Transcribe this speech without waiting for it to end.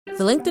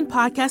The LinkedIn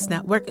Podcast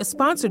Network is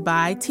sponsored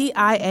by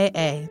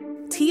TIAA.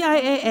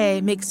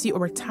 TIAA makes you a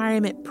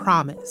retirement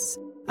promise,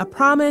 a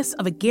promise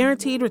of a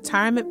guaranteed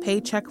retirement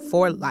paycheck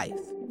for life.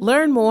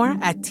 Learn more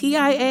at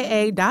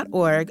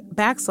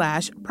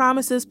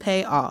TIAA.org/promises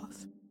pay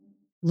off.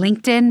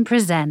 LinkedIn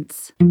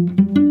presents.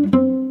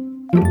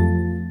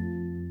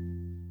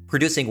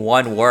 Producing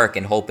one work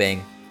and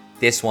hoping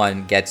this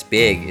one gets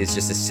big is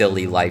just a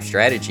silly life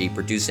strategy.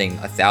 Producing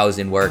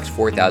 1,000 works,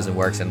 4,000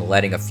 works, and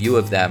letting a few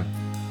of them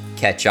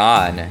catch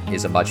on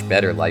is a much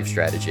better life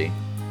strategy.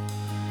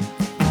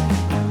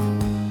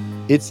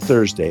 It's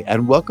Thursday,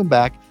 and welcome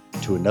back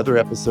to another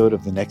episode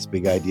of the Next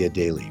Big Idea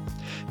Daily.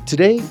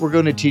 Today, we're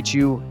going to teach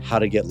you how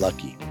to get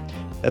lucky.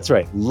 That's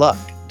right, luck,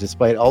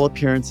 despite all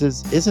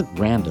appearances, isn't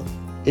random.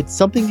 It's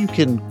something you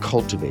can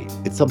cultivate.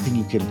 It's something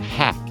you can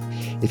hack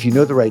if you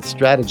know the right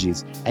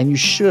strategies, and you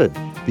should,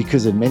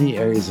 because in many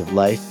areas of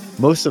life,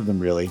 most of them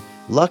really,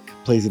 luck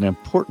plays an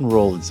important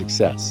role in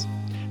success.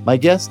 My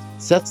guest,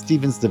 Seth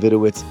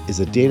Stephens-Davidowitz, is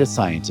a data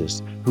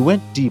scientist who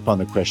went deep on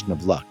the question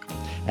of luck.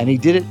 And he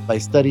did it by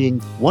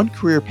studying one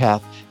career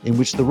path in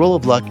which the role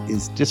of luck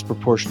is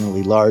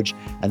disproportionately large,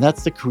 and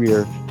that's the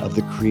career of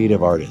the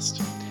creative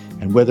artist.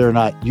 And whether or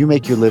not you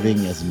make your living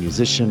as a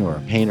musician or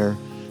a painter,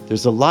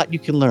 there's a lot you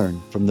can learn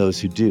from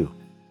those who do.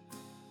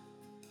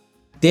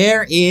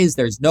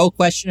 There's no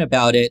question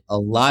about it, a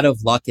lot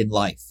of luck in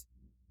life.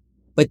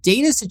 But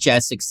data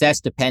suggests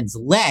success depends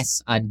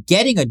less on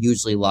getting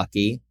unusually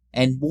lucky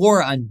and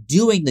more on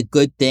doing the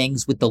good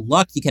things with the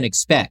luck you can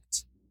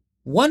expect.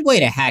 One way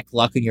to hack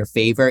luck in your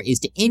favor is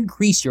to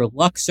increase your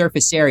luck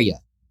surface area.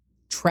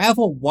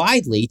 Travel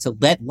widely to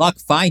let luck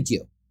find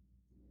you.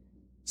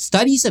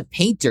 Studies of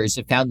painters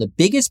have found the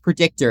biggest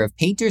predictor of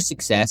painter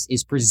success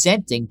is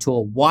presenting to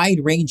a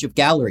wide range of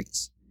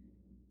galleries.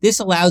 This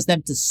allows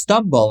them to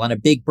stumble on a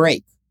big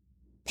break.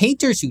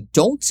 Painters who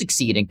don't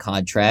succeed, in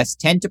contrast,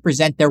 tend to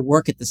present their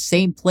work at the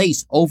same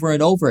place over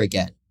and over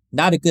again.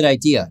 Not a good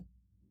idea.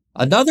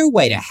 Another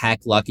way to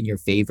hack luck in your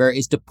favor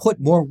is to put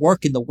more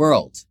work in the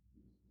world.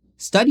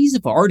 Studies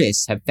of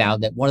artists have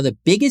found that one of the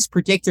biggest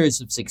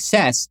predictors of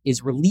success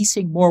is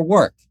releasing more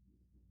work.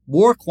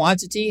 More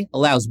quantity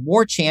allows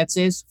more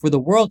chances for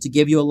the world to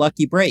give you a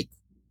lucky break.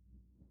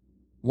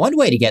 One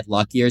way to get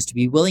luckier is to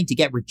be willing to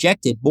get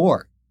rejected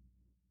more.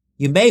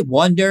 You may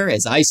wonder,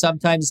 as I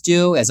sometimes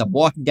do, as I'm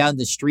walking down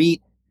the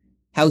street,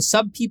 how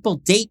some people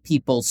date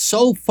people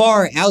so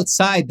far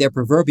outside their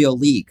proverbial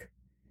league.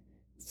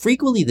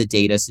 Frequently, the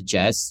data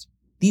suggests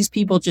these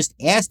people just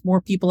asked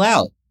more people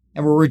out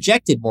and were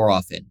rejected more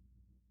often.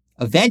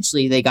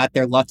 Eventually, they got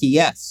their lucky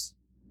yes.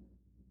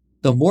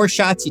 The more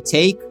shots you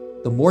take,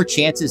 the more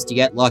chances to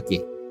get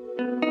lucky.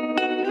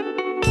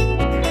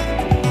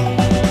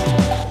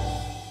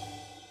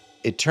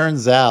 It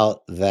turns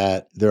out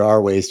that there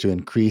are ways to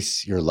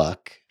increase your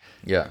luck.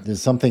 Yeah.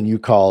 There's something you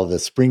call the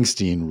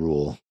Springsteen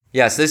rule.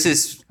 Yes, this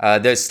is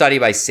there's a study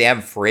by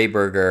Sam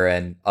Freiberger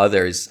and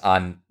others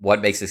on what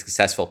makes a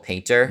successful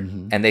painter.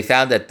 Mm-hmm. And they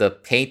found that the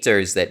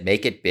painters that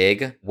make it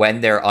big,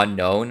 when they're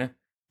unknown,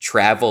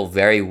 travel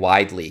very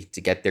widely to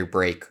get their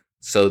break.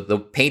 So the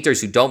painters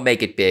who don't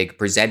make it big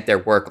present their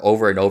work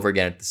over and over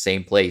again at the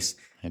same place.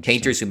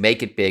 Painters who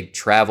make it big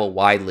travel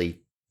widely,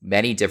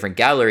 many different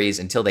galleries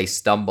until they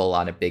stumble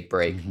on a big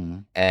break. Mm-hmm.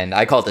 And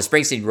I call it the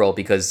Springsteen rule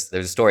because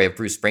there's a story of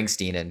Bruce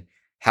Springsteen and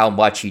how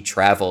much he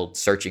traveled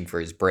searching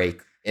for his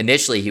break.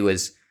 Initially, he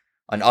was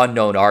an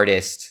unknown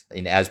artist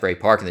in Asbury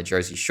Park in the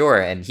Jersey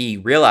Shore, and he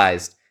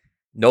realized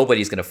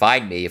nobody's going to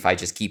find me if I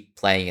just keep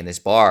playing in this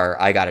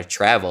bar. I got to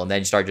travel. And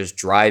then he started just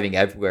driving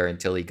everywhere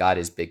until he got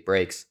his big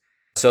breaks.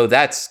 So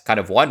that's kind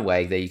of one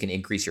way that you can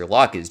increase your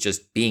luck, is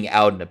just being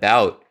out and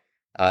about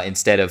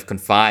instead of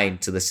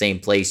confined to the same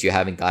place you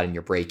haven't gotten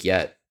your break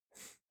yet.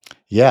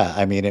 Yeah,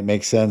 I mean, it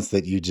makes sense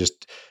that you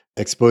just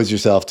expose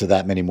yourself to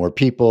that many more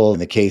people. In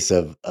the case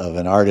of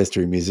an artist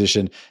or a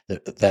musician,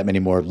 that many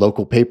more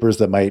local papers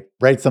that might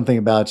write something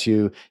about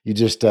you. You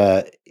just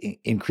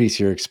increase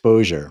your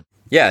exposure.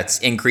 Yeah, it's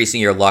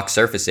increasing your luck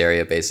surface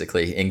area,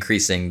 basically.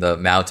 Increasing the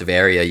amount of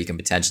area you can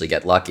potentially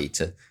get lucky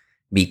to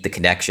meet the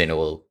connection. It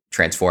will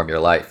transform your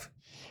life.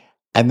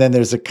 And then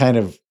there's a kind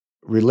of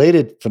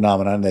related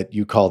phenomenon that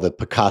you call the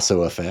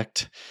Picasso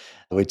effect,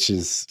 which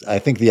is, I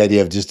think, the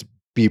idea of just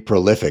be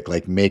prolific,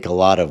 like make a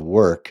lot of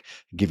work,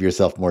 give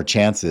yourself more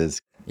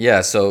chances.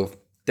 Yeah, so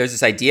there's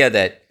this idea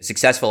that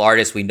successful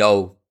artists, we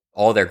know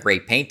all their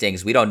great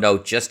paintings. We don't know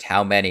just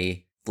how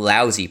many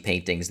lousy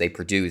paintings they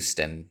produced.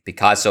 And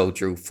Picasso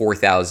drew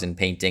 4,000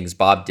 paintings.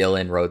 Bob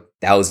Dylan wrote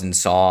 1,000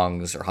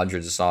 songs or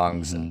hundreds of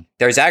songs. Mm-hmm. And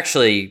there's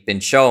actually been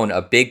shown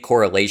a big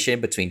correlation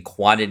between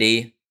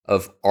quantity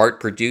of art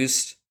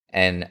produced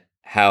and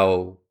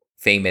how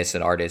famous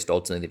an artist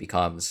ultimately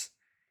becomes.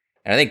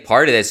 And I think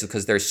part of this is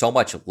because there's so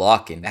much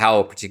luck in how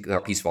a particular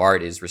piece of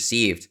art is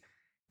received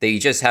that you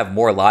just have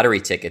more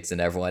lottery tickets than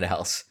everyone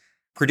else.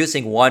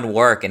 Producing one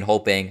work and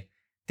hoping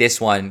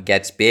this one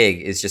gets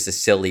big is just a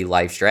silly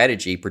life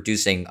strategy.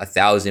 Producing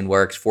 1,000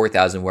 works,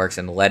 4,000 works,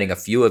 and letting a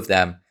few of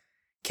them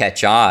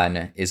catch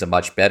on is a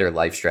much better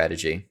life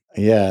strategy.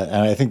 Yeah, and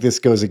I think this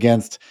goes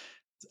against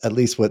at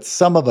least what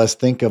some of us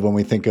think of when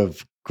we think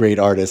of great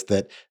artists,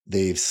 that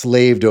they've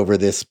slaved over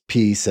this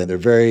piece and they're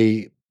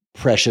very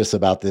precious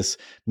about this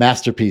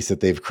masterpiece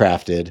that they've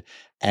crafted.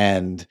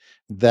 And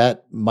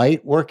that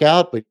might work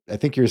out, but I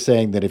think you're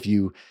saying that if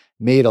you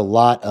made a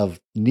lot of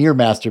near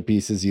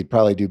masterpieces, you'd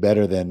probably do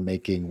better than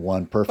making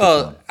one perfect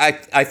one.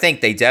 I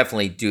think they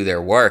definitely do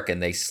their work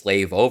and they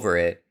slave over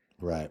it.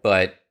 Right.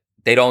 But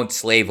they don't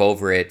slave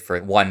over it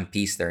for one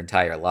piece their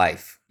entire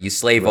life. You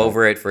slave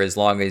over it for as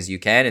long as you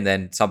can, and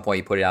then at some point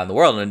you put it out in the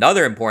world. And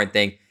another important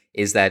thing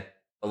is that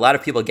a lot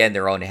of people get in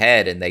their own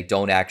head and they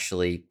don't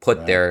actually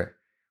put their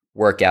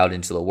work out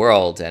into the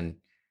world. And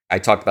I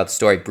talked about the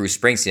story of Bruce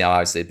Springsteen. I'm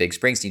obviously a big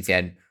Springsteen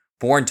fan.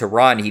 Born to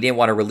Run, he didn't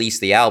want to release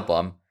the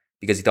album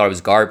because he thought it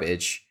was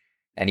garbage.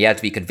 And he had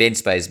to be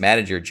convinced by his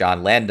manager,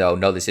 John Lando,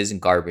 no, this isn't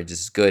garbage.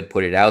 This is good.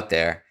 Put it out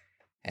there.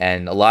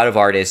 And a lot of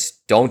artists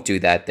don't do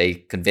that. They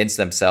convince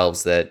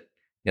themselves that,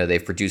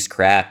 they've produced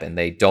crap and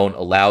they don't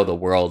allow the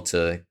world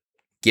to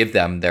give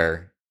them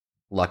their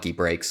lucky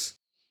breaks.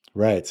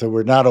 Right. So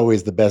we're not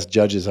always the best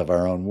judges of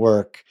our own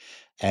work.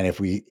 And if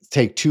we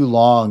take too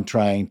long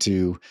trying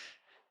to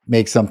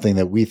make something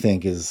that we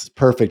think is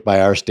perfect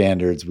by our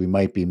standards, we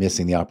might be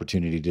missing the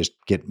opportunity to just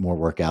get more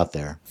work out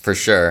there. For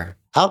sure.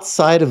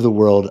 Outside of the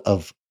world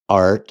of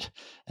art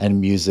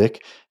and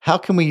music, how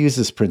can we use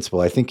this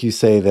principle? I think you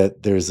say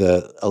that there's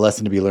a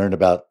lesson to be learned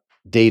about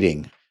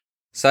dating.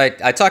 So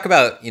I talk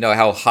about,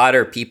 how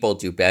hotter people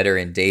do better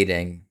in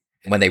dating.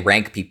 When they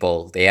rank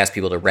people, they ask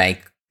people to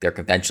rank their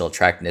conventional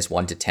attractiveness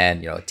 1 to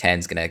 10.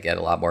 10's going to get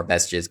a lot more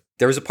messages.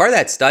 There was a part of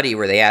that study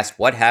where they asked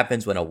what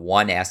happens when a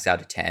 1 asks out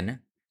of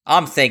 10.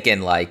 I'm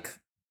thinking like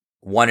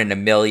 1 in a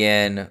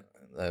million,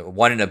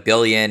 1 in a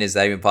billion. Is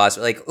that even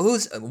possible? Like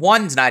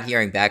one's not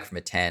hearing back from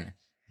a 10.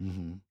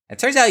 Mm-hmm. It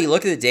turns out you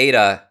look at the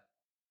data,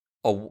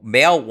 a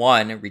male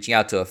 1 reaching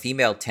out to a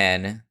female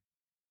 10,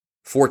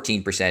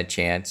 14%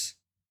 chance.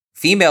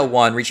 Female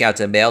 1 reaching out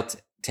to a male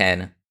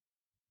 10,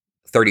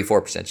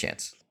 34%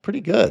 chance. Pretty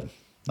good.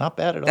 Not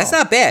bad at all. That's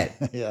not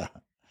bad. Yeah.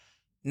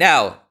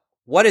 Now,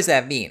 what does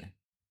that mean?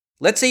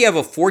 Let's say you have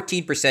a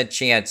 14%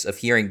 chance of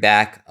hearing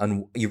back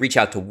on, you reach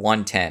out to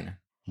 110.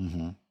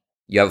 Mm-hmm.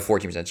 You have a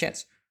 14%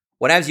 chance.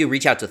 What happens if you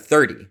reach out to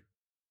 30?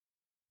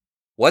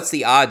 What's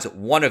the odds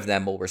one of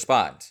them will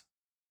respond?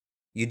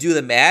 You do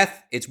the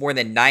math, it's more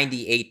than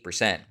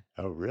 98%.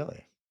 Oh,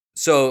 really?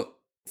 So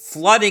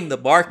flooding the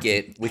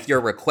market with your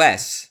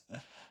requests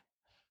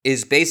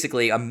is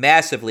basically a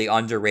massively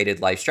underrated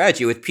life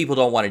strategy, which people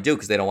don't want to do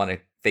because they don't want to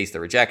face the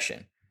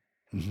rejection.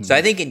 Mm-hmm. So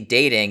I think in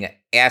dating,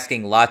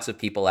 asking lots of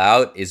people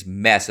out is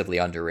massively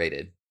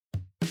underrated.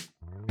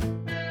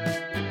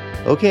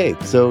 Okay,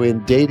 so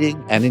in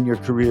dating and in your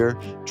career,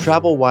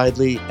 travel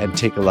widely and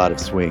take a lot of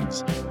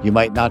swings. You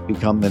might not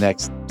become the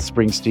next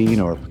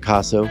Springsteen or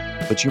Picasso,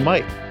 but you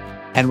might.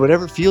 And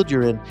whatever field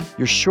you're in,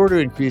 you're sure to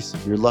increase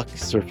your luck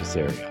surface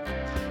area.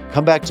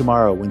 Come back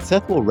tomorrow when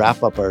Seth will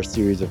wrap up our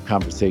series of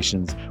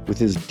conversations with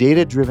his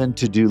data-driven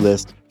to-do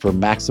list for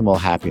maximal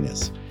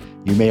happiness.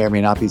 You may or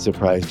may not be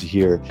surprised to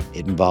hear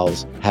it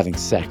involves having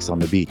sex on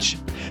the beach.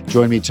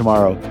 Join me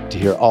tomorrow to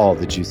hear all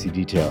the juicy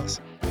details.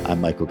 I'm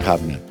Michael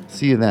Kovner.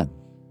 See you then.